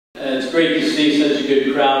it's great to see such a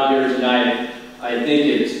good crowd here tonight. I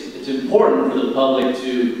think it's important for the public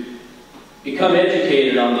to become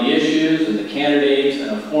educated on the issues and the candidates,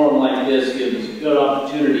 and a forum like this gives us a good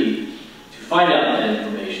opportunity to find out that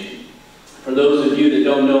information. For those of you that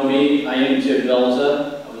don't know me, I am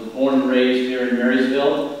Belza. I was born and raised here in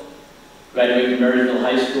Marysville, graduated from Marysville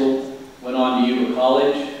High School, went on to Yuba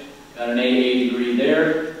College, got an AA degree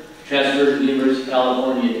there, transferred to the University of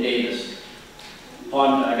California at Davis.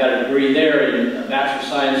 I got a degree there in a Bachelor of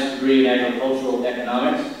Science degree in Agricultural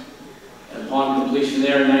Economics. And upon completion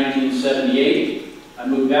there in 1978, I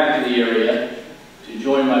moved back to the area to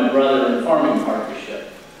join my brother in a farming partnership.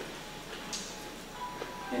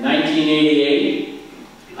 In 1988,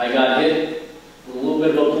 I got hit with a little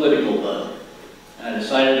bit of a political bug, and I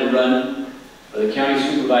decided to run for the county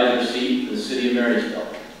supervisor seat for the city of Marysville.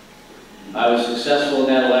 I was successful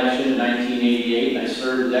in that election in 1988, and I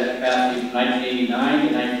served in that capacity from 1989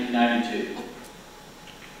 to 1992.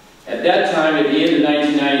 At that time, at the end of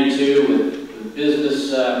 1992, with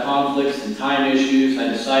business conflicts and time issues, I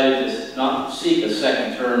decided to not seek a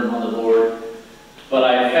second term on the board, but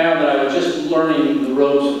I found that I was just learning the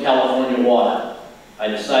ropes of California water. I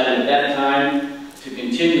decided at that time to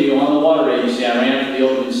continue on the water agency. I ran for the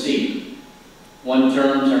open seat. One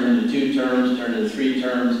term turned into 2 terms, turned into 3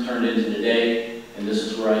 terms, turned into today, and this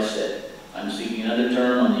is where I sit. I'm seeking another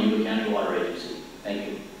term on the Yuba County Water Agency. Thank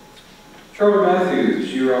you. Charlie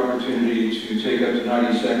Mathews, your opportunity to take up to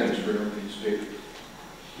 90 seconds for an opening statement.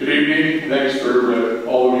 Good evening. Thanks for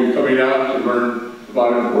all of you coming out to learn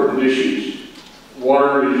about important issues.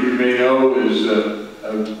 Water, as you may know, is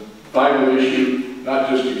a vital issue, not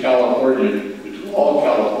just to California, but to all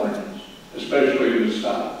Californians, especially in the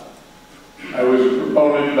South. I was a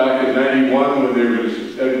proponent back in '91 when they were going to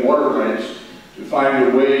suspend water rights to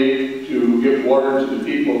find a way to give water to the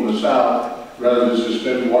people in the South rather than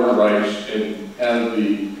suspend water rights and have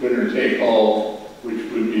the winner take all,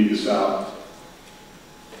 which would be the South.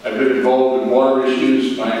 I've been involved in water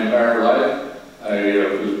issues my entire life.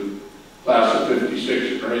 I was class of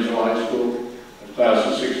 '56 at Marysville High School, a class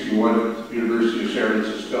of '61 at the University of San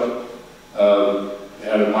Francisco. I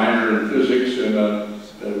had a minor in physics and a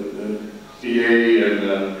BA in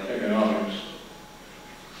economics.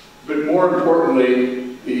 But more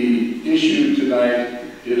importantly, the issue tonight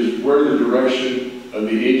is where the direction of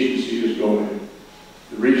the agency is going.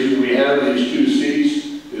 The reason we have these 2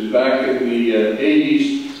 seats is back in the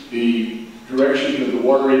 80s, the direction of the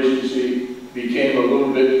water agency became a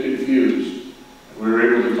little bit confused. We were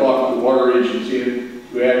able to talk the water agency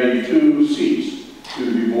into adding 2 seats to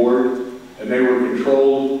the board, and they were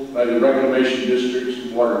controlled by the reclamation districts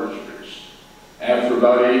and water districts. After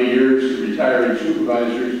about 8 years, the retiring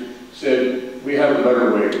supervisors said, we have a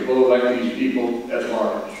better way. We'll elect these people at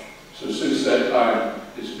large. So since that time,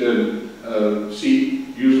 it's been a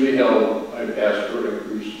seat usually held by past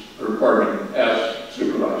directors, or pardon me, past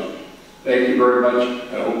supervisors. Thank you very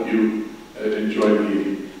much. I hope you enjoy the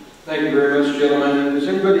meeting. Thank you very much, gentlemen. Does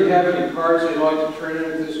anybody have any cards they'd like to turn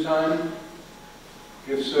in at this time?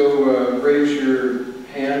 If so, raise your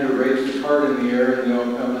hand or raise the card in the air and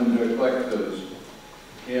they'll come and collect those.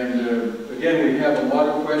 And again, we have a lot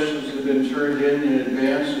of questions that have been turned in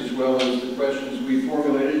advance, as well as the questions we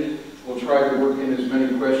formulated. We'll try to work in as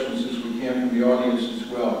many questions as we can from the audience as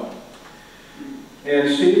well.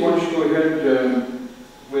 And Steve, why don't you go ahead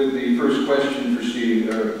with the first question for Steve,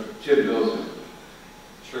 Tib Belza.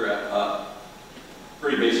 Sure.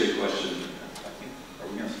 Pretty basic question. Are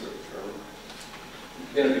we going to start, Charlie?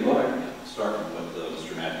 Yeah, if you like. Starting with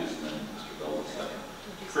Mr. Mathews and then Mr. Belza second.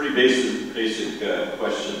 Pretty basic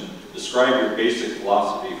question. Describe your basic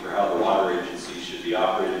philosophy for how the water agency should be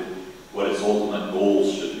operated, what its ultimate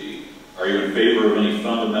goals should be. Are you in favor of any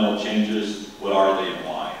fundamental changes? What are they and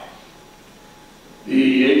why?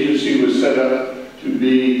 The agency was set up to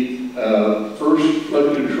be first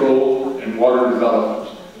flood control and water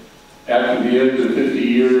development. After the end of 50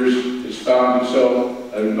 years, it's found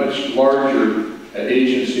itself a much larger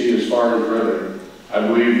agency as far as revenue. I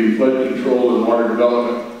believe the flood control and water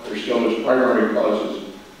development are still its primary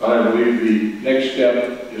causes, but I believe the next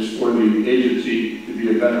step is for the agency to be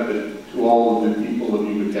a benefit to all of the people of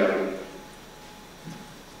Yuba County.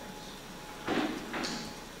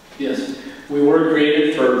 Yes, we were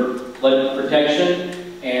created for flood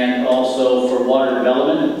protection and also for water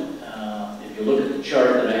development. If you look at the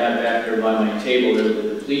chart that I have back there by my table, there's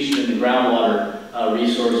the depletion in the groundwater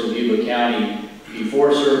resource of Yuba County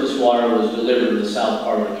before surface water was delivered to the south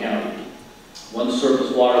part of the county. Once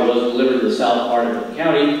surface water was delivered to the south part of the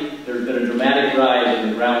county, there's been a dramatic rise in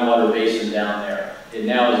the groundwater basin down there. It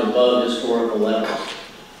now is above historical levels.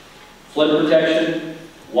 Flood protection,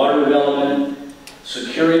 water development,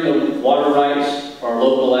 securing the water rights for our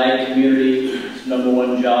local ag community is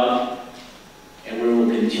 #1 job. And we will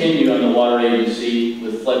continue on the water agency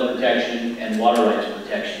with flood protection and water rights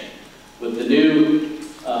protection. With the new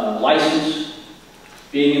license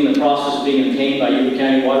being in the process of being obtained by Yuba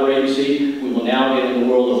County Water Agency, we will now get in the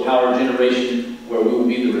world of power generation where we will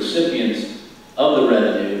be the recipients of the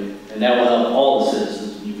revenue, and that will help all the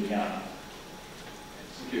citizens in Yuba County.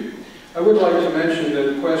 Thank you. I would like to mention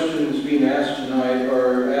that questions being asked tonight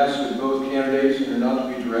are asked of both candidates and are not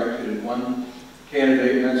to be directed at one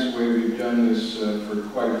candidate, and that's the way we've done this for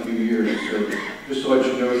quite a few years. So just to let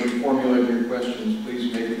you know, as you formulate your questions,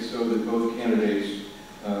 please make it so that both candidates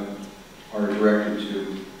are directed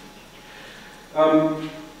to.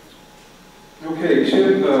 Okay,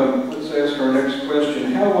 Tim, let's ask our next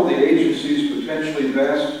question. How will the agency's potentially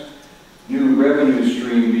vast new revenue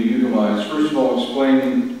stream be utilized? First of all,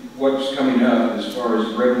 explain what's coming up as far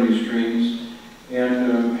as revenue streams,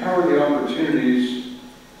 and how are the opportunities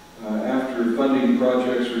after funding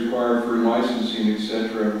projects required for licensing,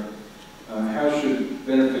 etc. How should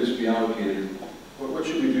benefits be allocated? What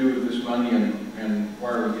should we do with this money, and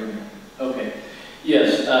why are we getting it? Okay.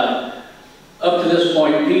 Yes. Up to this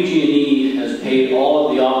point, PG&E has paid all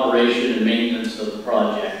of the operation and maintenance of the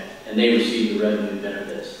project, and they receive the revenue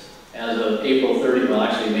benefits. As of April 30, well,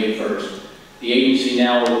 actually May 1st, the agency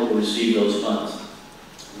now will receive those funds.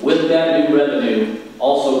 With that new revenue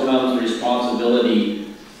also comes the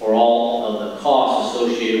responsibility for all of the costs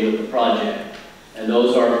associated with the project, and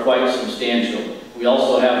those are quite substantial. We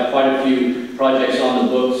also have quite a few projects on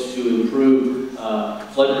the books to improve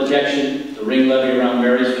flood protection, the ring levee around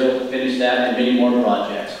Marysville, to finish that, and many more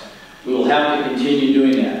projects. We will have to continue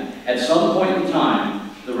doing that. At some point in time,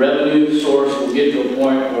 the revenue source will get to a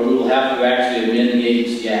point where we will have to actually amend the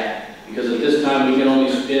Agency Act, because at this time we can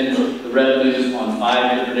only spend the revenues on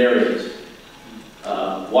 5 different areas.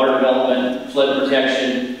 Water development, flood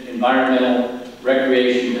protection, environmental,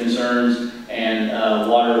 recreation concerns, and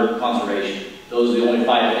water conservation. Those are the only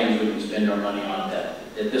 5 things we can spend our money on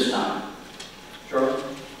at this time. Charlie?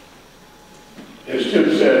 As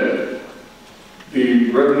Tim said,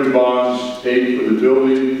 the revenue bonds paid for the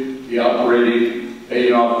building, the operating,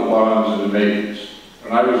 paying off the bonds, and the maintenance.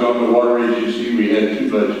 When I was on the water agency, we had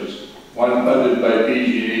 2 budgets. One funded by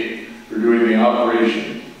PG&E for doing the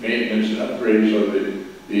operation, maintenance, and upgrades of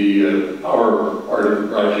the power part of the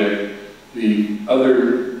project. The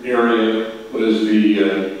other area was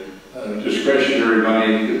the discretionary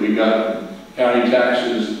money that we got from county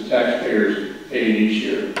taxes, the taxpayers paying each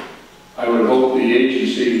year. I would hope the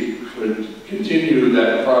agency would continue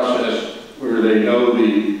that process where they know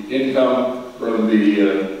the income from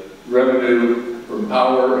the revenue from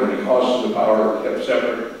power and the cost of the power are kept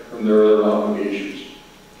separate from their other obligations.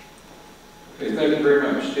 Okay, thank you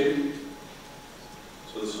very much. Steve?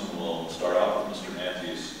 So this one will start out with Mr.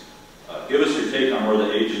 Mathews. Give us your take on where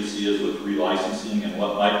the agency is with relicensing and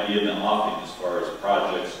what might be in the offing as far as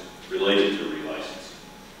projects related to relicensing.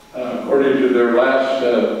 According to their last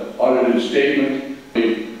audited statement,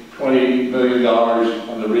 $20 million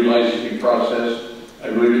on the relicensing process. I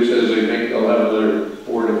believe it says they think they'll have another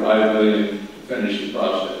 $4 to $5 million to finish the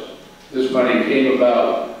process. This money came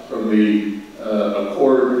about from the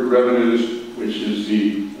Accord revenues, which is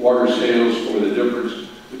the water sales for the difference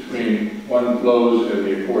between one flows and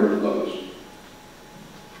the Accord flows.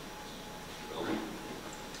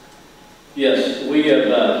 Yes, we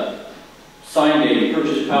have signed a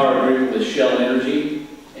purchase power agreement with Shell Energy,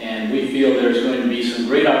 and we feel there's going to be some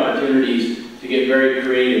great opportunities to get very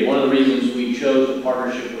creative. One of the reasons we chose the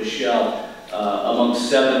partnership with Shell amongst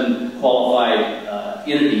 7 qualified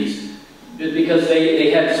entities is because they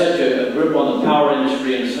had such a grip on the power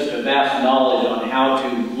industry and such a vast knowledge on how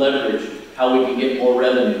to leverage how we can get more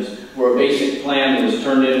revenues. Where a basic plan that was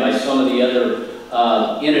turned in by some of the other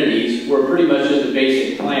entities were pretty much just a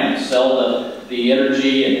basic plan, sell the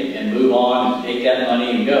energy and move on, and take that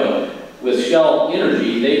money and go. With Shell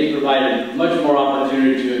Energy, they provided much more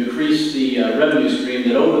opportunity to increase the revenue stream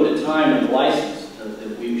that over the time of the license, that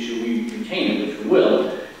should we retain it, which we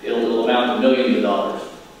will, it'll amount to millions of dollars.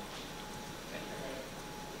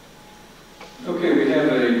 Okay, we have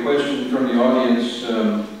a question from the audience,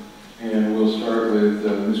 and we'll start with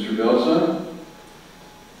Mr. Belza.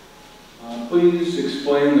 Please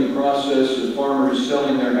explain the process of farmers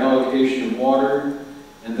selling their allocation of water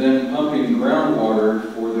and then pumping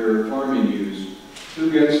groundwater for their farming use.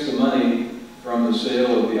 Who gets the money from the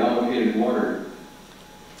sale of the allocated water?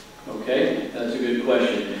 Okay, that's a good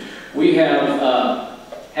question. We have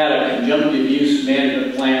had a conjunctive use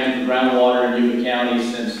management plan for groundwater in Yuba County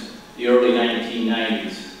since the early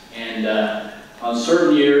 1990s. And On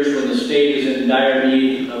certain years when the state is in dire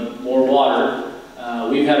need of more water,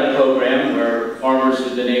 we've had a program where farmers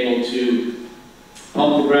have been able to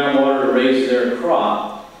pump the groundwater to raise their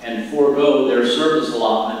crop and forego their surface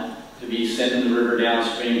allotment to be sent in the river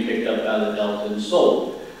downstream, picked up out of the delta and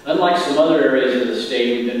sold. Unlike some other areas of the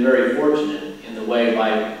state, we've been very fortunate in the way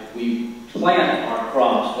we plant our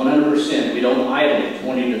crops 100%. We don't idle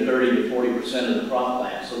 20 to 30 to 40% of the crop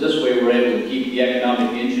plant. So this way we're able to keep the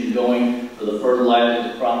economic engine going for the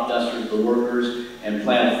fertilizers, the crop dusters, the workers, and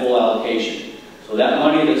plant a full allocation. So that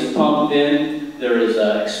money that's pumped in, there is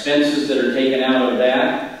expenses that are taken out of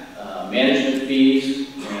that, management fees,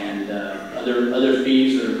 and other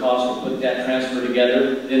fees that are cost to put that transfer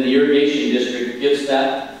together. Then the irrigation district gets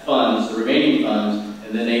that funds, the remaining funds,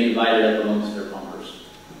 and then they divide it up amongst their pumpers.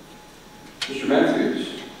 Mr.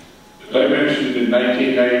 Mathews. As I mentioned in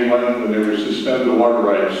 1991, when they were suspended the water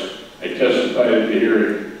rights, I testified at the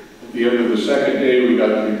hearing. At the end of the second day, we got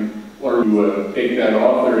the water to take that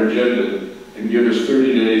off their agenda and give us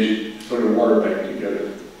 30 days to put a water bank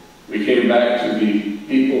together. We came back to the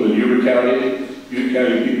people in Yuba County. Yuba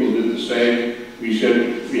County people did the same. We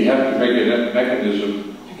said we have to make a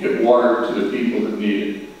mechanism to get water to the people that need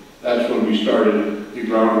it. That's when we started the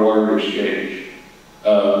groundwater exchange.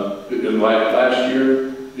 Last year,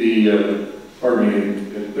 in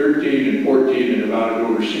 13 and 14, it amounted to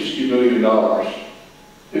over $60 million.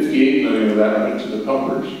 58 million of that went to the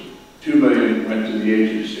pumpers. 2 million went to the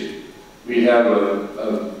agency. We have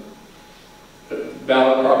a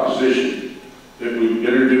ballot proposition that we've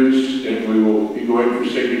introduced, and we will be going for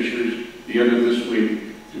signatures at the end of this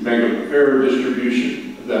week to make a fair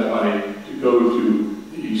distribution of that money to go to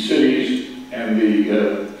the cities and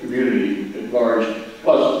the community at large,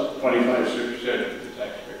 plus 25% of the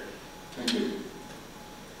taxpayer. Thank you.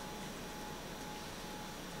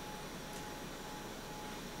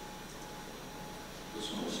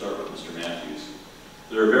 This one will start with Mr. Mathews.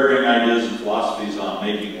 There are varying ideas and philosophies on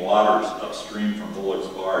making waters upstream from Bullock's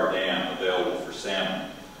Bar Dam available for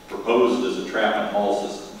salmon, proposed as a trap and haul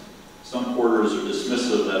system. Some quarters are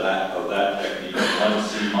dismissive of that technique and want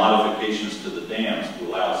to see modifications to the dams to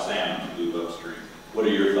allow salmon to move upstream. What are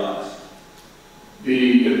your thoughts?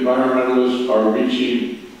 The environmentalists are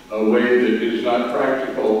reaching a way that is not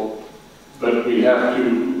practical, but we have to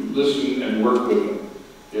listen and work with them.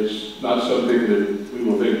 It's not something that we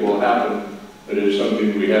will think will happen, but it's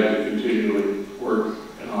something we have to continually work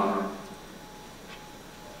and honor.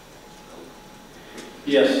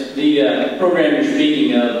 Yes, the program you're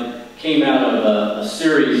speaking of came out of a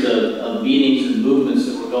series of meetings and movements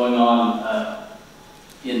that were going on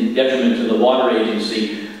in detriment to the water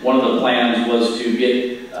agency. One of the plans was to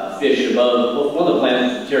get fish above, well, one of the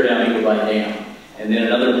plans was to tear down Eagle Bright Dam. And then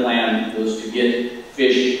another plan was to get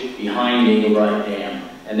fish behind Eagle Bright Dam.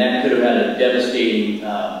 And that could have had a devastating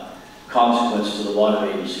consequence to the water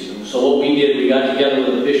agency. So what we did, we got together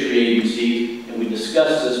with the fishery agency and we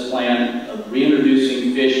discussed this plan of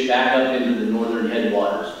reintroducing fish back up into the northern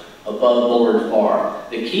headwaters above Bullard's Bar.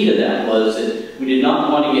 The key to that was that we did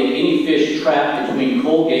not want to get any fish trapped between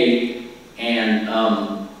Colgate and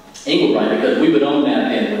Eagle Bright, because we would own that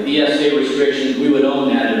then. With ESA restrictions, we would own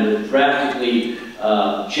that, and it would drastically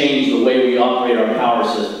change the way we operate our power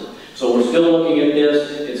system. So we're still looking at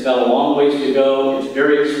this. It's got a long ways to go. It's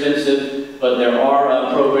very expensive, but there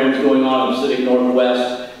are programs going on in the Pacific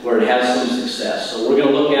Northwest where it has some success. So we're going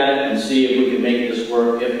to look at it and see if we can make this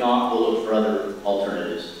work. If not, we'll look for other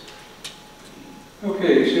alternatives.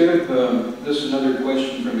 Okay, so this is another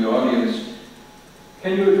question from the audience.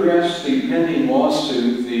 Can you address the pending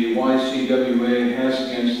lawsuit the YCWA has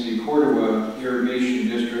against the Cordova Irrigation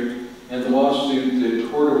District and the lawsuit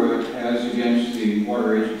that Cordova has against the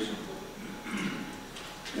water agency?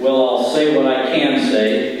 Well, I'll say what I can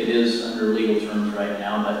say. It is under legal terms right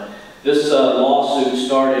now, but this lawsuit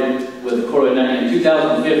started with Cordova. In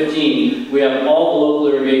 2015, we have all the local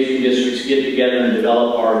irrigation districts get together and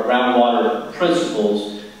develop our groundwater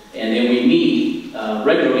principles, and then we meet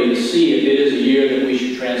regularly to see if it is a year that we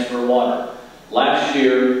should transfer water. Last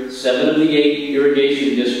year, 7 of the 8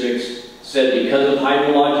 irrigation districts said because of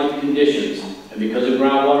hydrologic conditions and because of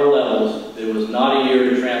groundwater levels, that it was not a year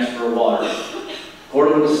to transfer water.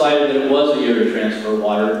 Cordova decided that it was a year to transfer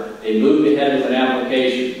water. They moved ahead with an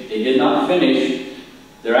application. They did not finish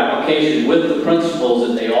their application with the principles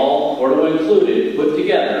that they all, Cordova included, put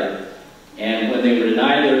together. And when they were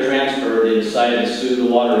denied their transfer, they decided to sue the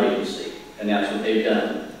water agency. And that's what they've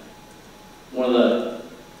done. One of the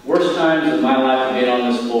worst times in my life to get on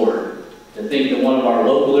this board, to think that one of our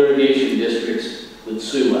local irrigation districts would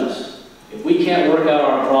sue us. If we can't work out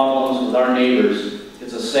our problems with our neighbors,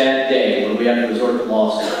 it's a sad day when we have to resort to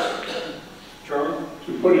lawsuits. Charles?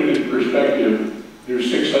 put it in perspective, there's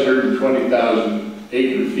 620,000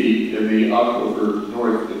 acre-feet in the aquifer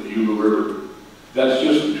north of the Yuba River. That's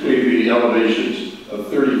just between the elevations of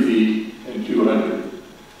 30 feet and 200.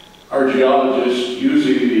 Our geologists,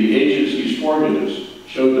 using the agency's formulas,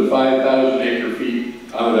 showed the 5,000 acre-feet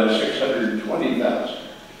out of that 620,000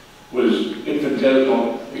 was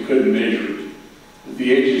infinitesimal. They couldn't measure it. But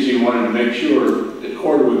the agency wanted to make sure that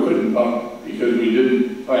quarter we couldn't pump because we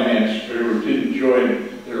didn't finance or didn't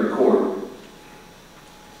join their accord.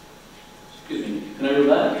 Excuse me, can I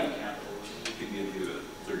rebut? We can give you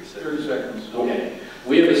 30 seconds. 30 seconds. Okay.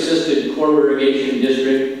 We have assisted Core Irrigation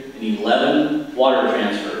District in 11 water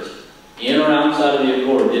transfers. In or outside of the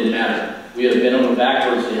accord, didn't matter. We have been over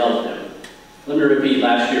backwards to help them. Let me repeat,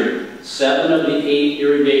 last year, 7 of the 8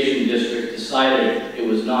 irrigation districts decided it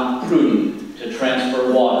was not prudent to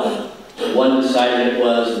transfer water. One decided it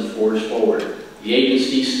was and forged forward. The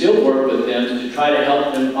agency still worked with them to try to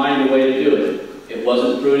help them find a way to do it. It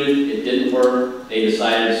wasn't prudent, it didn't work, they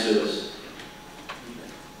decided to sue us.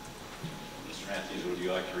 Mr. Mathews, would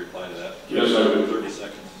you like to reply to that? Yes, I would. 30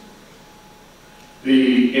 seconds.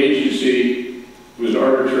 The agency was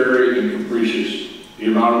arbitrary and capricious. The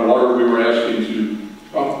amount of water we were asking to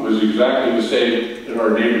pump was exactly the same that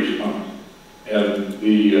our neighbors pumped. And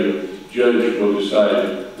the judge will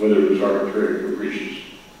decide whether it was arbitrary or capricious.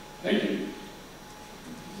 Thank you.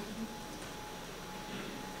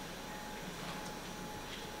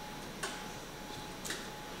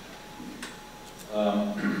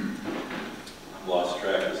 I've lost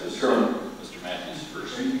track. Is this Charlie. Mr. Mathews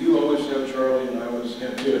first? You always have Charlie and I always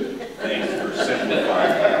have you. Thanks for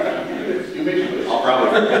simplifying. You may switch. I'll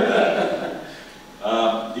probably forget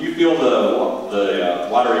that. Do you feel the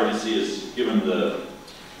water agency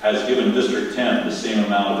has given District 10 the same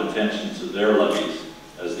amount of attention to their levies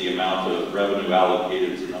as the amount of revenue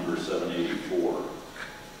allocated to number 784?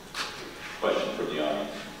 Question from the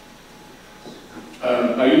audience.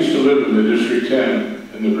 I used to live in the District 10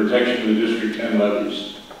 and the protection of the District 10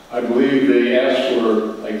 levies. I believe they asked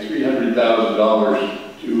for like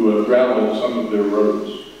 $300,000 to gravel some of their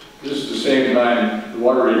roads. This is the same time the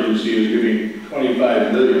water agency is giving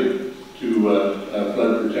 $25 million to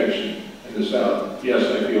flood protection in the south. Yes,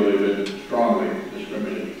 I feel they've been strongly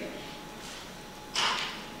discriminated against.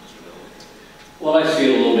 Well, I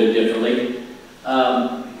see it a little bit differently.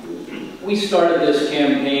 We started this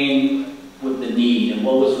campaign with the need, and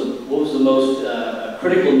what was the most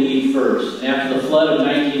critical need first. And after the flood of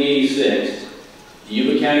 1986, the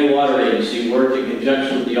Yuba County Water Agency worked in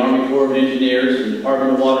conjunction with the Army Corps of Engineers and the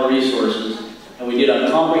Department of Water Resources, and we did a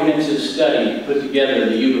comprehensive study to put together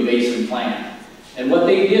the Yuba Basin Plan. And what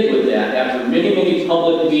they did with that, after many, many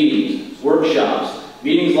public meetings, workshops,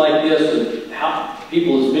 meetings like this with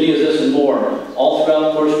people as many as this and more, all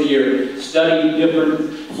throughout the course of the year, studied different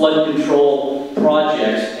flood control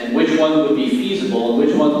projects and which ones would be feasible and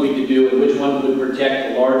which ones we could do and which ones would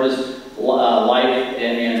protect the largest life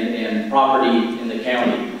and property in the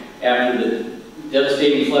county. After the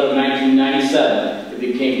devastating flood of 1997, it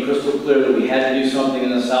became crystal clear that we had to do something in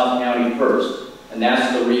the South County first, and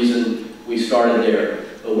that's the reason we started there.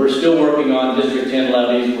 But we're still working on District 10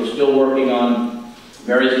 levies, we're still working on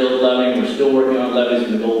Marysville's levy, we're still working on levies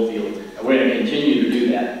in the Goldfield, and we're going to continue to do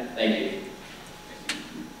that. Thank you.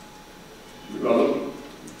 Well,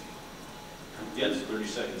 Yes, 30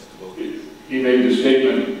 seconds to vote. he made the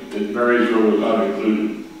statement that Marysville was not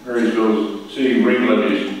included. Marysville's city ring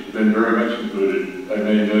levies have been very much included by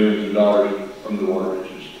many millions of dollars from the water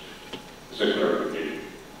agency. That's a clarification.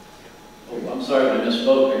 Oh, I'm sorry if I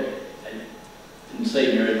misspoke. I didn't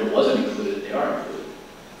say Marysville wasn't included. They are included.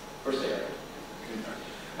 Of course they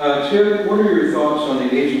are. Ted, what are your thoughts on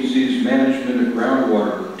the agency's management of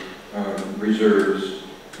groundwater reserves?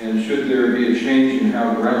 And should there be a change in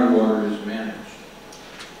how groundwater is managed?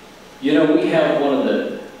 You know, we have one of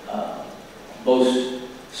the most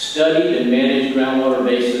studied and managed groundwater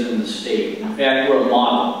basins in the state. In fact, we're a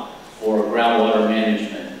model for groundwater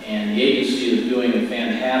management, and the agency is doing a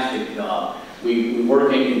fantastic job. We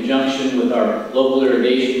work in conjunction with our local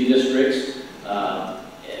irrigation districts.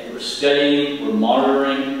 We're studying, we're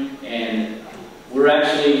monitoring, and we're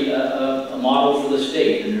actually a model for the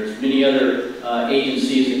state. And there's many other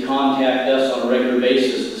agencies that contact us on a regular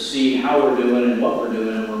basis to see how we're doing and what we're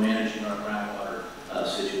doing, and we're managing our groundwater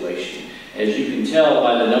situation. As you can tell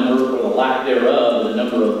by the number, or the lack thereof, the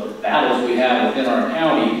number of battles we have within our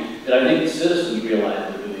county, that I think the citizens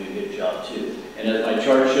realize we're doing a good job too. And as my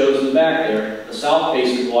chart shows in the back there, the South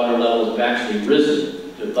Basin water levels have actually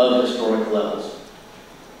risen to above historic levels.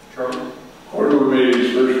 Charlie? Corridor made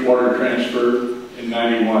its first water transfer in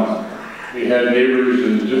 '91. We had neighbors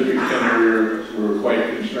in the District 10 area we were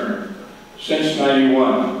quite concerned. Since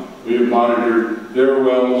 '91, we have monitored their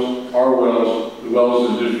wells, our wells, the wells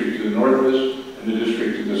of the district to the north of us, and the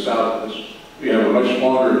district to the south of us. We have a much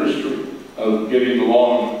longer history of getting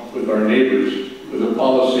along with our neighbors with a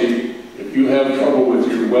policy: if you have trouble with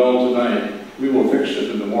your well tonight, we will fix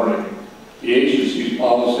it in the morning. The agency's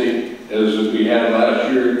policy, as we had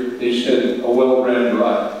last year, they said a well ran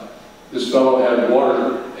dry. This fellow had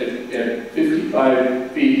water at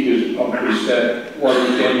 55 feet, his pump was set, water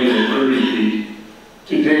standing at 30 feet.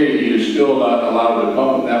 Today, he is still not allowed to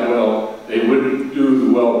pump in that well. They wouldn't do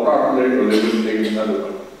the well properly, or they wouldn't take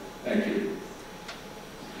another one. Thank you.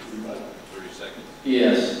 30 seconds.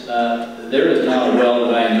 Yes, there is not a well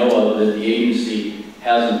that I know of that the agency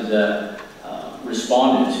hasn't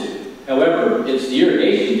responded to. However, it's the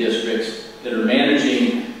irrigation districts that are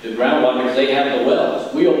managing the groundwater because they have the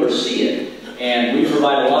wells. We oversee it, and we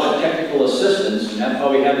provide a lot of technical assistance, and that's why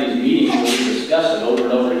we have these meetings where we discuss it over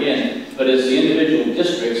and over again. But it's the individual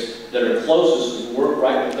districts that are closest who work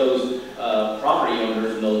right with those property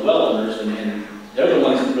owners and those well owners, and they're the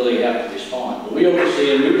ones that really have to respond. But we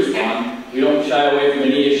oversee and we respond. We don't shy away from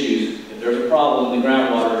any issues. If there's a problem in the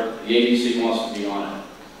groundwater, the agency wants to be on it.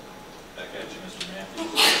 Back at you, Mr.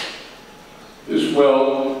 Mathews. This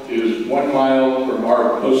well is 1 mile from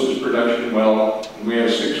our closest production well, and we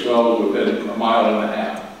have 6 wells within 1.5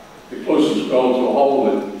 miles. The closest well to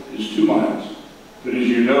Hallwood is 2 miles. But as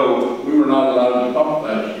you know, we were not allowed to pump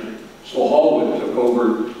last year, so Hallwood took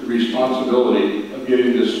over the responsibility of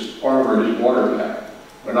getting this farmer his water back.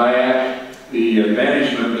 When I asked the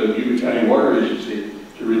management of Yuba County Water Agency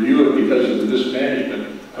to review it because of the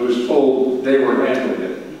mismanagement, I was told they were handling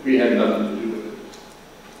it. We had nothing to do with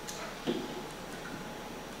it.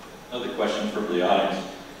 Another question from the audience,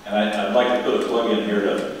 and I'd like to put a plug in here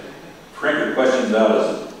to print your questions out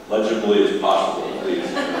as legibly as possible, please.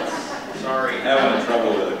 Sorry, having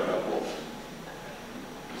trouble with a couple.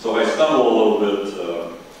 So I stumble a little bit,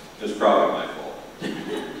 it's probably my fault.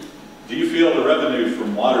 Do you feel the revenue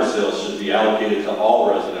from water sales should be allocated to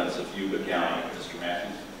all residents of Yuba County, Mr.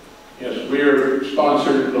 Mathews? Yes, we are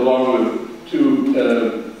sponsored along with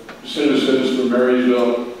 2 citizens from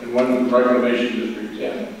Marysville and 1 from Reclamation District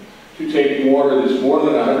 10 to take water that's more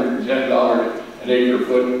than $110 an acre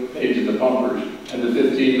foot paid to the pumpers and the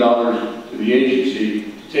 $15 to the agency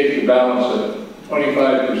to take the balance of it,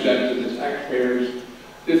 25% to the taxpayers,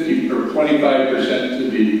 25% to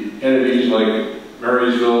the entities like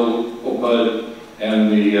Marysville, Opud,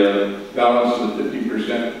 and the balance of the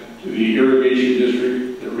 50% to the irrigation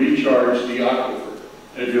district that recharge the aquifer.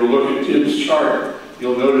 And if you look at Tim's chart,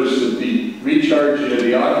 you'll notice that the recharging of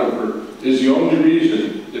the aquifer is the only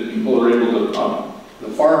reason that people are able to pump. The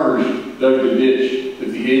farmers dug the ditch,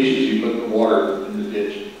 but the agency put the water in the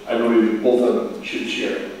ditch. I believe that both of them should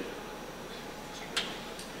share.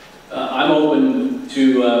 I'm open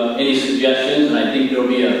to any suggestions, and I think there will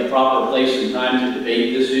be a proper place and time to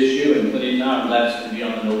debate this issue, and plenty of time. I'm glad it's going to be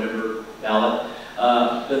on the November ballot.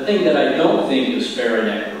 The thing that I don't think is fair and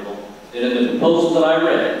equitable, that in the proposal that I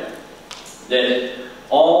read, that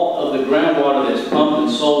all of the groundwater that's pumped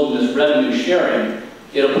and sold in this revenue sharing,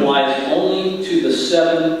 it applies only to the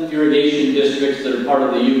 7 irrigation districts that are part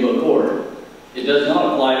of the Yuba Accord. It does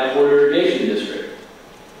not apply to Port Irrigation District.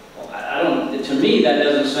 To me, that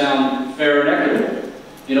doesn't sound fair and equitable.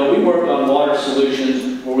 You know, we work on water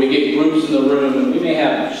solutions where we get groups in the room, and we may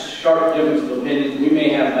have sharp difference of opinions, we may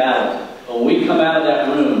have battles, but when we come out of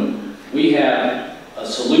that room, we have a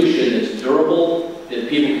solution that's durable, that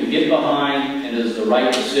people can get behind, and is the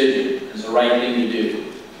right decision, is the right thing to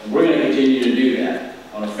do. And we're going to continue to do that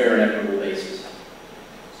on a fair and equitable basis.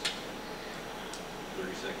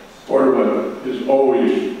 30 seconds. Cordova has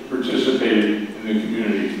always participated in the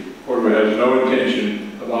community. Cordova has no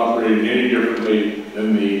intention of operating any differently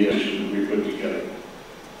than the system we put together.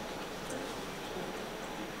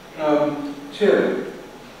 Tim,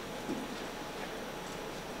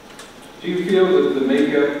 do you feel that the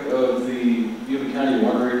makeup of the Yuba County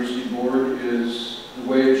Water Agency Board is the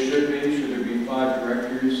way it should be? Should there be 5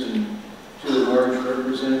 directors and 2 at-large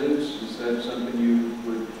representatives? Is that something you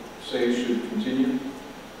would say should continue?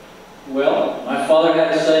 Well, my father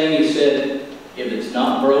had a saying, he said, if it's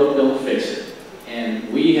not broke, don't fix it. And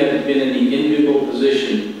we have been in the enviable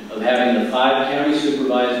position of having the 5 county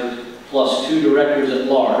supervisors plus 2 directors at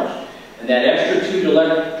large. And that extra 2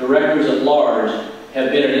 directors at large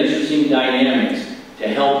have been an interesting dynamics to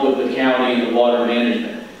help with the county and the water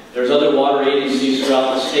management. There's other water agencies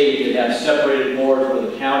throughout the state that have separated boards where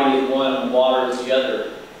the county is one and water is the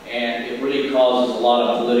other. And it really causes a lot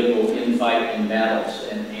of political infight and battles.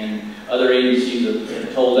 And other agencies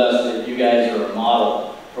have told us that you guys are a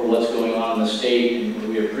model for for what's going on in the state, and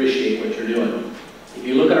we appreciate what you're doing. If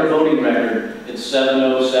you look at our voting record, it's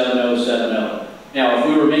 7-0, 7-0, 7-0. Now, if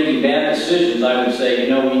we were making bad decisions, I would say, you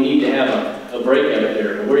know, we need to have a breakout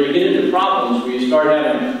there. But where you get into problems, where you start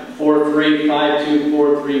having 4-3, 5-2,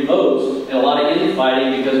 4-3 votes, and a lot of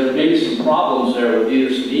infighting because there may be some problems there with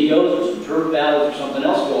either some egos or some turf battles or something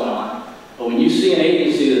else going on. But when you see an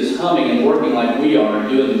agency that's humming and working like we are and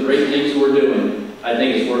doing the great things we're doing, I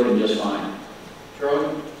think it's working just fine.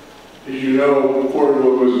 Charlie? As you know,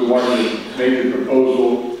 Portable was the one that made the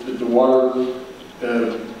proposal that the water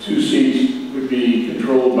 2 seats would be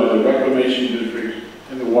controlled by the reclamation districts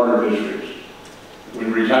and the water districts.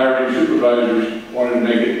 When retiring supervisors wanted to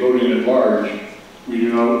make it voting at large, we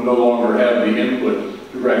do no longer have the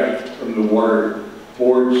input direct from the water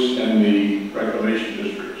boards and the reclamation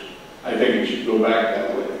districts. I think it should go back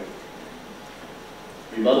that way.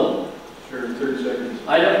 Rebuttal? Sure, 30 seconds.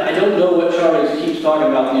 I don't know what Charlie keeps talking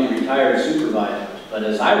about these retired supervisors, but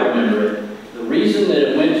as I remember it, the reason that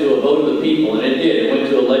it went to a vote of the people, and it did, it went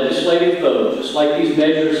to a legislative vote, just like these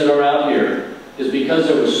measures that are out here, is because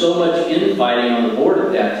there was so much infighting on the board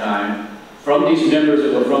at that time from these members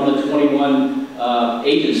that were from the 21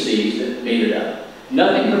 agencies that made it up.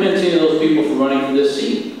 Nothing prevents any of those people from running for this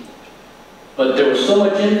seat. But there was so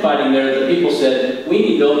much infighting there that people said, we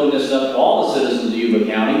need to open this up to all the citizens of Yuba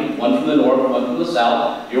County, one from the north, one from the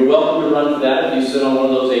south. You're welcome to run for that if you sit on one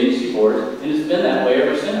of those agency boards, and it's been that way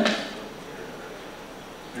ever since.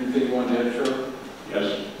 Anything you want to add, Charlie?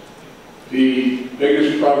 Yes. The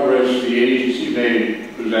biggest progress the agency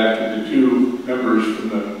made was after the 2 members from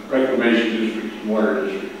the reclamation district and water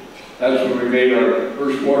district. That's when we made our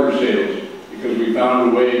first water sales, because we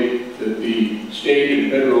found a way that the state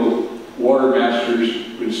and federal water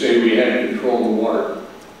masters would say we had control of the water.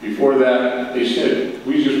 Before that, they said,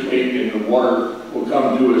 we just wait and the water will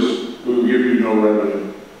come to us, we will give you no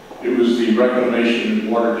revenue. It was the reclamation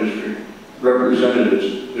and water district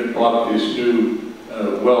representatives that brought this new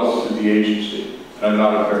wealth to the agency. I'm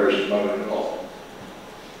not embarrassed about it at all.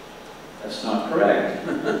 That's not correct.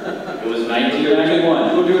 It was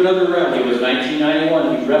 1991. We'll do another round. It was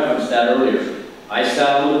 1991. You referenced that earlier. I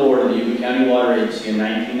sat on the board of the Yuba County Water Agency in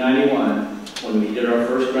 1991 when we did our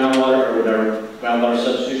first groundwater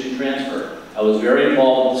substitution transfer. I was very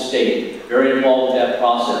involved with the state, very involved with that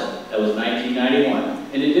process. That was 1991.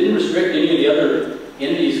 And it didn't restrict any of the other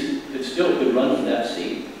entities that still could run for that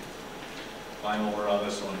seat. Final word on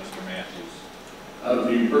this one, Mr. Mathews.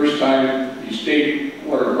 The first time the state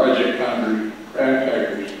water project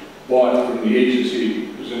contractors bought from the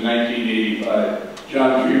agency was in 1985.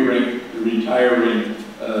 John Treerink, the retiring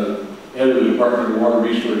head of the Department of Water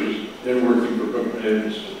Resources, then working for Brookman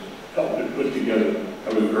Edison, helped it put together.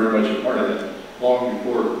 I was very much a part of that long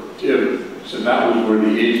before TIB. So that was where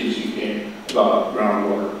the agency came about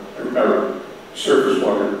groundwater, or surface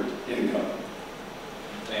water income.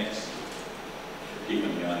 Thanks. You're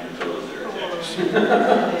keeping me on your toes there, Jack.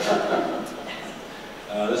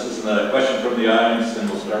 This is a question from the audience, and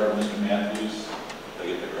we'll start with Mr. Mathews. Did I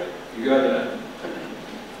get that right? You got that.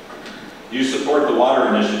 Do you support the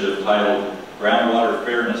water initiative titled Groundwater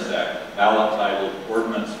Fairness Act, ballot titled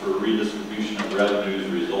Ordinance for Redistribution of Revenues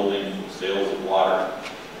Resulting from Sales of Water?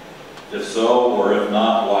 If so, or if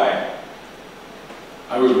not, why?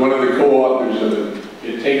 I was one of the co-authors of it.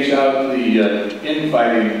 It takes out the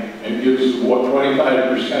infighting and gives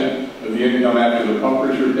 25% of the income after the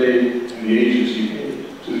pumpers are paid and the agency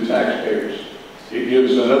paid to the taxpayers. It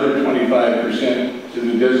gives another 25% to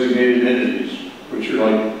the designated entities, which are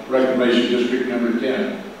like Reclamation District Number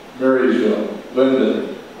 10, Marysville,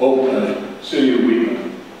 Linden, Oakland, City of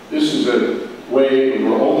Wheatland. This is a way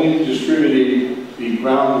where we're only distributing the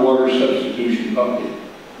groundwater substitution pumping.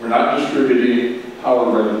 We're not distributing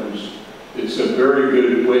power revenues. It's a very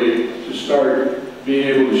good way to start being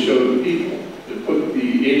able to show the people that put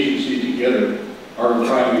the agency together are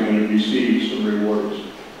finally going to receive some rewards.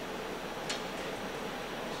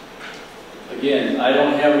 Again, I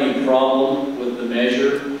don't have any problem with the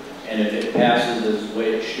measure, and if it passes as the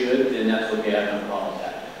way it should, then that's okay. I have no problem with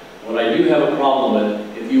that. What I do have a problem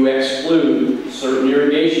with, if you exclude certain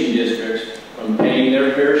irrigation districts from paying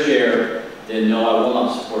their fair share, then no, I will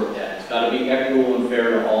not support that. It's got to be equitable and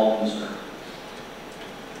fair to all concerned.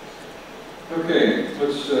 Okay,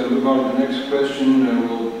 let's move on to the next question.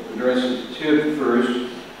 We'll address it to Tib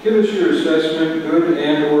first. Give us your assessment, good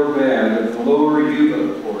and or bad, of the lower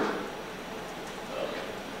Yuba report.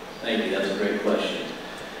 Thank you, that's a great question.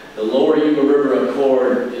 The Lower Yuba River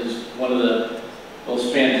Accord is one of the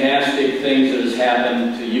most fantastic things that has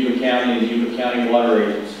happened to Yuba County and the Yuba County Water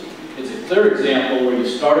Agency. It's a clear example where you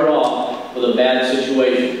started off with a bad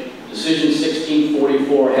situation. Decision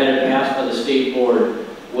 1644, had it passed by the state board,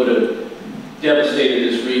 would have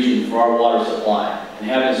devastated this region for our water supply. And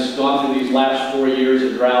having gone through these last 4 years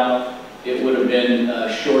of drought, it would have been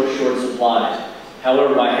short supplies.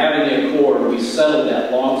 However, by having the accord, we settled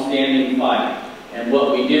that long-standing fight. And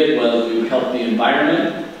what we did was we helped the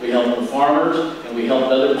environment, we helped the farmers, and we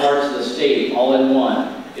helped other parts of the state all in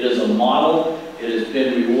one. It is a model. It has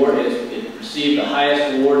been rewarded. It received the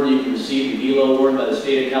highest award you can receive, the ELO award by the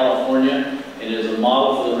state of California. And it is a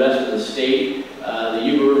model for the rest of the state. The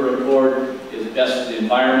Yuba River Accord is best for the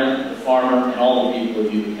environment, the farmer, and all the people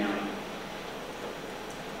of Yuba County.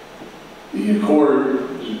 The Accord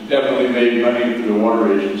has definitely made money for the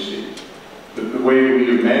water agency. But the way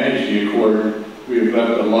we have managed the Accord, we have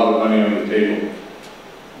left a lot of money on the table.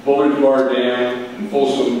 Bullard Bar Dam and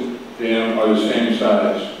Folsom Dam are the same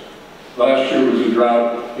size. Last year was a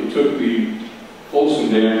drought. They took the Folsom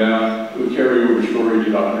Dam down to a carryover storage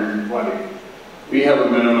at 120. We have a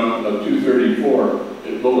minimum of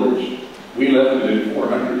 234 at Bullard's. We left it at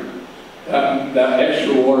 400. That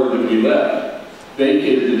extra water that we left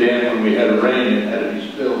vacated the dam when we had a rain and had to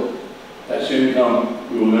be spilled. That's income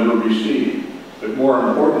we will never receive. But more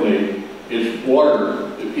importantly, it's water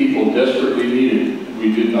that people desperately needed, and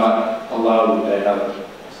we did not allow them to have it.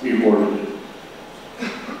 We hoarded it.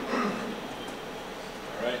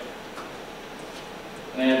 All right.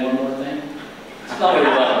 Can I add one more thing? It's not a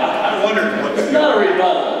rebuttal. I wondered what. It's not a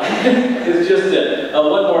rebuttal. It's just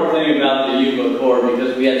one more thing about the Yuba Accord,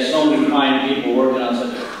 because we had so many fine people working on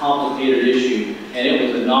such a complicated issue, and it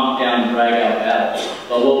was a knockdown, drag-out battle.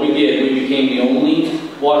 But what we did, we became the only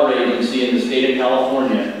water agency in the state of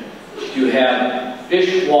California to have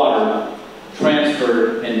fish water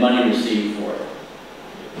transferred and money received for it.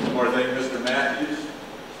 One more thing, Mr. Mathews.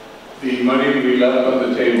 The money we left on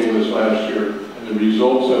the table this last year, and the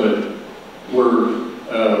results of it were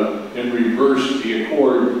in reverse. The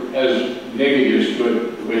Accord has negatives to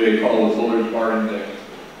it, the way they call the Bullard's Bar Index.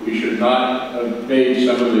 We should not have made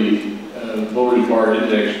some of the Bullard's Bar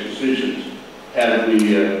Index decisions had we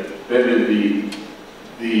vetted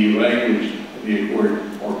the language of the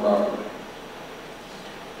Accord more properly.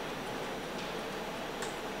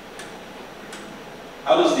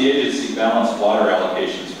 How does the agency balance water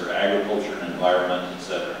allocations for agriculture and environment,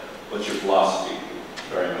 etc.? What's your philosophy?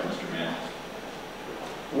 Starting with Mr. Mann.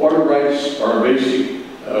 Water rights are a basic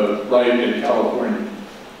right in California.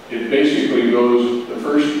 It basically goes, the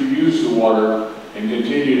first you use the water and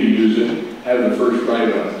continue to use it, have the first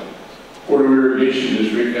right on it. Port Irrigation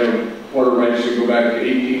District have water rights that go back to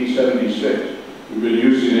 1876. We've been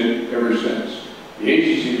using it ever since. The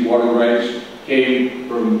agency's water rights came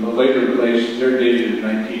from a later place. They're dated in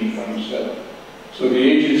 1927. So the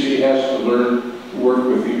agency has to learn to work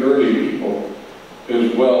with the early people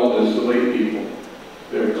as well as the late people.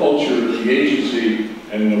 Their culture, the agency,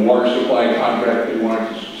 and the water supply contract they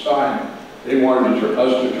wanted to sign, they wanted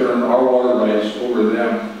us to turn our water rights over to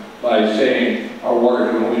them by saying our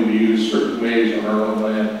water can only be used certain ways on our own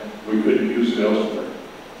land. We couldn't use it elsewhere.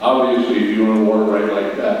 Obviously, if you own a water right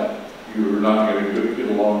like that, you're not going to get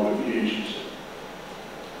along with the agency.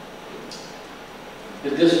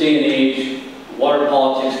 At this day and age, water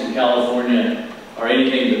politics in California are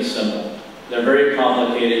anything but simple. They're very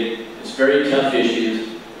complicated. It's very tough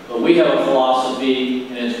issues, but we have a philosophy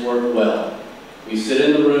and it's worked well. We sit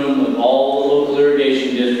in the room with all the local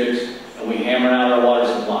irrigation districts and we hammer out our water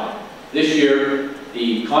supply. This year,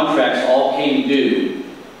 the contracts all came due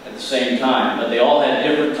at the same time, but they all had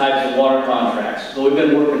different types of water contracts. So we've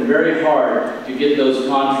been working very hard to get those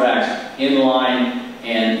contracts in line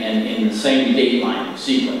and in the same date line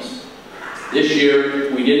sequence. This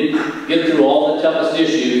year, we didn't get through all the toughest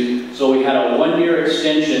issues, so we had a one-year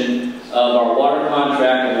extension of our water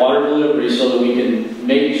contract and water delivery so that we can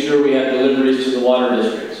make sure we have deliveries to the water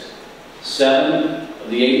districts. 7 of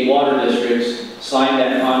the 8 water districts signed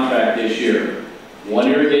that contract this year.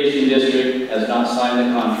 One irrigation district has not signed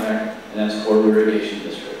the contract, and that's Port Irrigation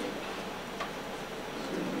District.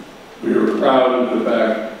 We are proud of the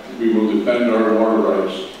fact that we will defend our water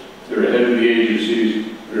rights. They're ahead of the agencies.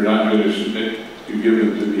 We're not going to submit to give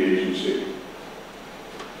them to the agency.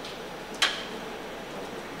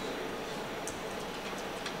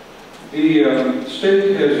 The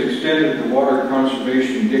state has extended the water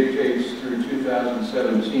conservation dictates through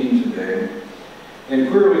 2017 today, and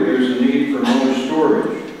clearly there's a need for more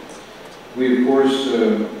storage. We, of course,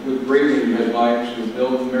 with greatly had liked to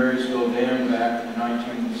build the Marysville Dam back in the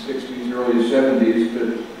 1960s, early 70s,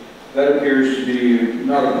 but that appears to be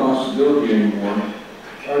not a possibility anymore.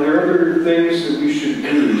 Are there other things that we should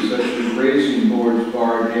do, such as raising Bullard's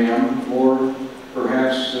Bar Dam or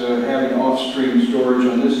perhaps having off-stream storage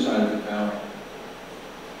on this side of the valley?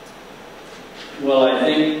 Well, I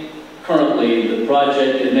think currently the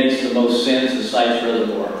project that makes the most sense is Sites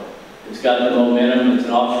Reservoir. It's got the momentum, it's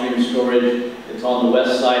an off-stream storage, it's on the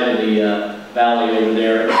west side of the valley over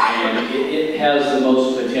there, and it has the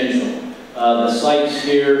most potential. The sites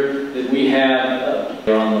here that we have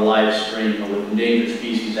are on the live stream, but with the Endangered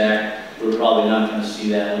Species Act, we're probably not going to see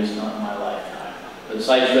that, at least not in my lifetime. But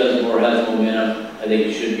Sites Reservoir has momentum. I think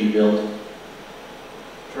it should be built.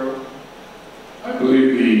 Charlie? I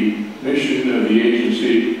believe the mission of the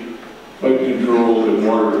agency, flood control and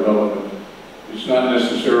water development, it's not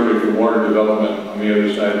necessarily for water development on the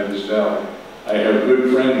other side of this valley. I have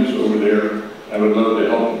good friends over there. I would love to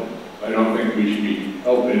help them. I don't think we should be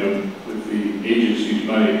helping them with the agency's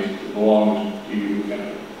money that belongs to Yuba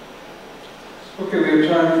County. Okay, we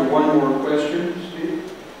have time for one more question, Steve.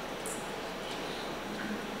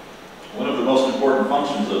 One of the most important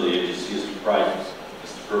functions of the agency is to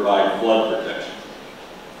provide flood protection.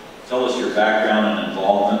 Tell us your background and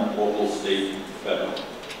involvement, local, state, and federal.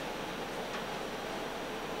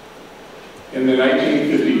 In the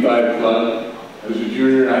 1955 flood, I was a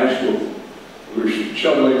junior in high school. We were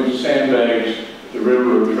shoveling sandbags at the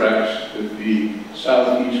railroad tracks at the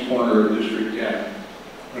southeast corner of District 10.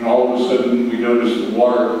 And all of a sudden, we noticed the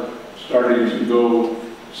water starting to go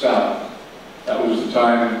south. That was the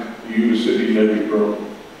time the Yuba City levee broke.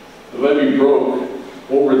 The levee broke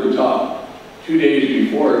over the top. 2 days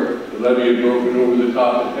before, the levee had broken over the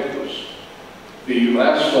top at Nicholas. The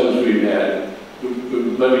last floods we've had, the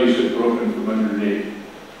levees had broken from underneath.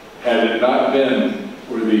 Had it not been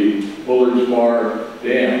for the Bullard's Bar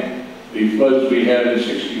Dam, the floods we had in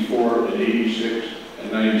 64 and 86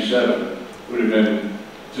 and 97 would have been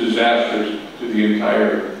disastrous to the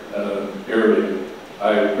entire area.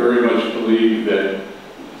 I very much believe that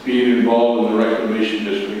being involved in the reclamation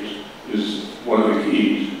districts is one of the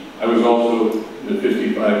keys. I was also in the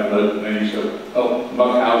 55 flood, 97,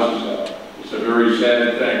 muck houses out. It's a very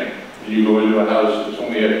sad thing when you go into a house that's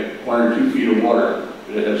only at 1 or 2 feet of water,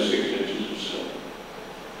 but it has 6 inches of silt.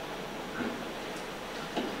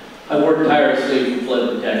 I've worked tirelessly for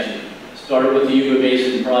flood protection. Started with the Yuba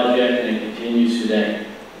Basin Project and it continues today.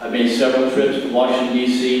 I've made several trips to Washington,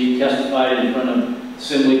 D.C., testified in front of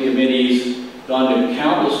assembly committees, gone to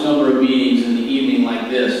countless number of meetings in the evening like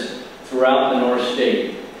this throughout the North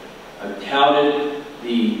State. I've touted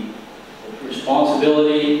the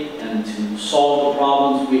responsibility and to solve the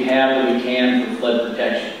problems we have that we can for flood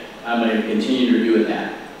protection. I'm going to continue to do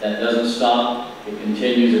that. That doesn't stop. It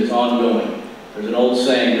continues. It's ongoing. There's an old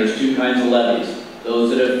saying, there's 2 kinds of levees, those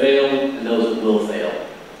that have failed and those that will fail.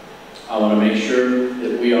 I want to make sure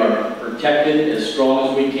that we are protected as strong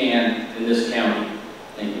as we can in this county.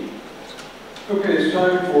 Thank you. Okay, it's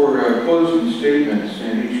time for closing statements,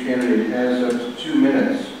 and each candidate has up to 2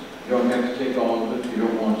 minutes. You don't have to take all of it if you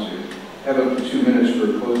don't want to. Have up to 2 minutes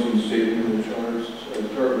for a closing statement with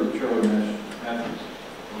Charlie Mathews.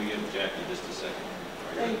 Can we give Jackie just a second?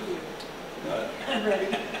 Thank you. Got it? I'm ready.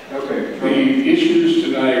 Okay, The issues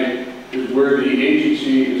tonight is where the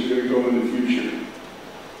agency is going to go in the future.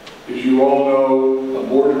 As you all know, a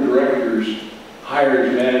board of directors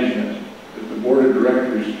hires management, but the board of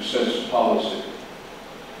directors sets policy.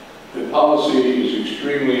 The policy is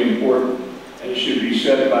extremely important and should be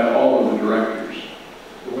set by all of the directors.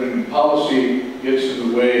 But when policy gets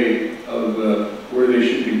in the way of where they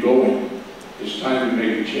should be going, it's time to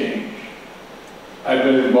make a change. I've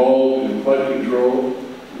been involved in flood control,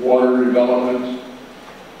 water development,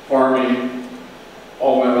 farming,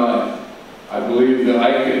 all my life. I believe that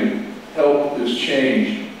I can help this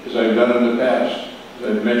change as I've done in the past.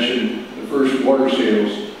 As I've mentioned, the first water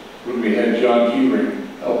sales when we had John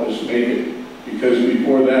Keyring help us make it. Because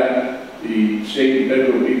before that, the state and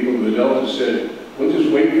federal people of the Delta said, we'll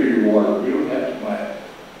just wait for your water. We don't have to buy it.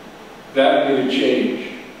 That made a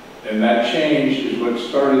change. And that change is what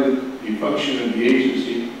started the function of the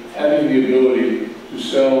agency, having the ability to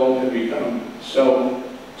sell and become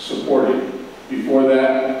self-supporting. Before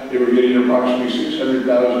that, they were getting approximately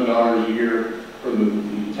 $600,000 a year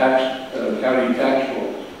from the county tax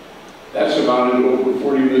rolls. That's amounted to over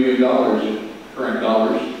 $40 million in current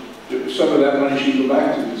dollars. Some of that money should go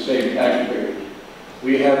back to the same taxpayers.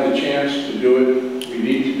 We have the chance to do it. We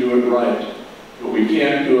need to do it right. But we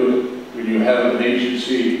can't do it when you have an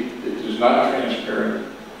agency that is not transparent,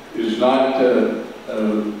 is not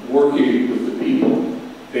working with the people.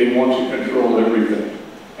 They want to control everything.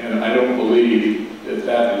 And I don't believe that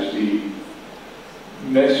that is the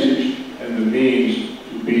message and the means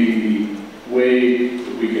to be the way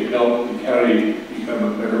that we can help the county become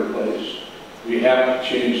a better place. We have to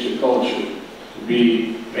change the culture to to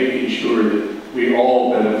be making sure that we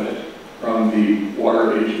all benefit from the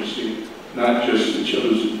water agency, not just the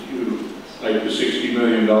chosen few, like the $60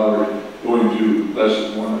 million going to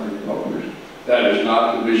less than 100 developers. That is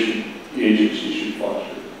not the mission the agency should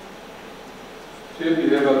foster. Tim,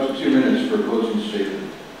 you have up to 2 minutes for a closing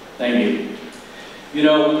statement. Thank you. You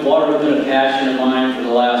know, water has been a passion of mine for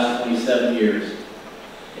the last 27 years.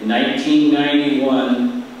 In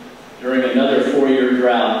 1991, during another 4-year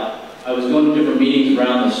drought, I was going to different meetings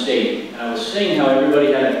around the state, and I was seeing how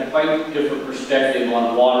everybody had a quite different perspective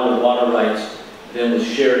on water and water rights than was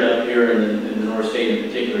shared up here in the North State, in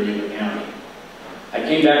particular Yuba County. I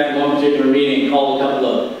came back from one particular meeting and called a couple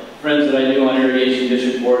of friends that I knew on irrigation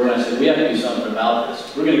district boards, and I said, we have to do something about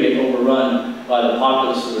this. We're going to get overrun by the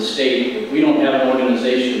populace of the state if we don't have an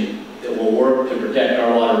organization that will work to protect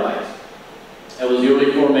our water rights. That was the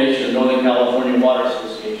early formation of Northern California Water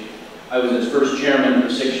Association. I was its first chairman for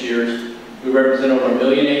 6 years. We represent over 1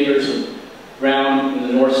 million acres of ground in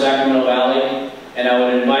the North Sacramento Valley, and I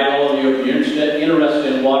would invite all of you, if you're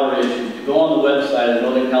interested in water issues, to go on the website of the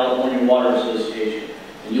Northern California Water Association,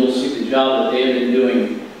 and you'll see the job that they have been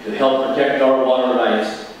doing to help protect our water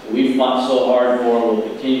rights that we've fought so hard for and will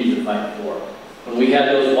continue to fight for. When we had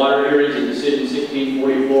those water hearings in Decision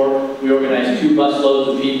 1644, we organized 2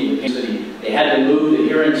 busloads of people to the city. They had to move the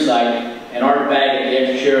hearing site, and Art Baggett, the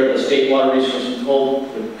ex-chair of the State Water Resources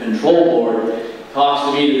Control Board, talks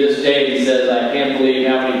to me to this day and says, I can't believe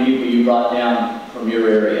how many people you brought down from your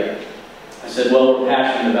area. I said, well, we're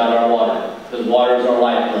passionate about our water, because water is our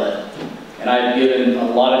lifeblood. And I've given a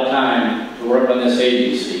lot of time to work on this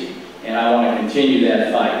agency, and I want to continue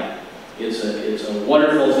that fight. It's a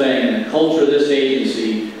wonderful thing, and the culture of this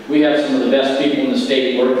agency, we have some of the best people in the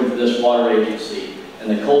state working for this water agency. And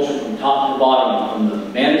the culture from top to bottom, from the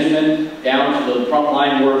management down to the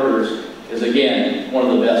frontline workers, is again, one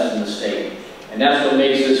of the best in the state. And that's what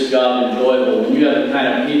makes this job enjoyable. When you have the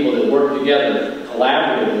kind of people that work together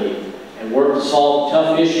collaboratively and work to solve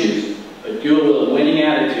tough issues, but do it with a winning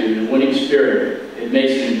attitude and winning spirit, it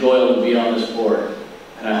makes it enjoyable to be on this board.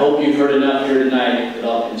 And I hope you've heard enough here tonight that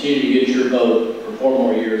I'll continue to get your vote for 4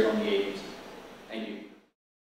 more years on the agency.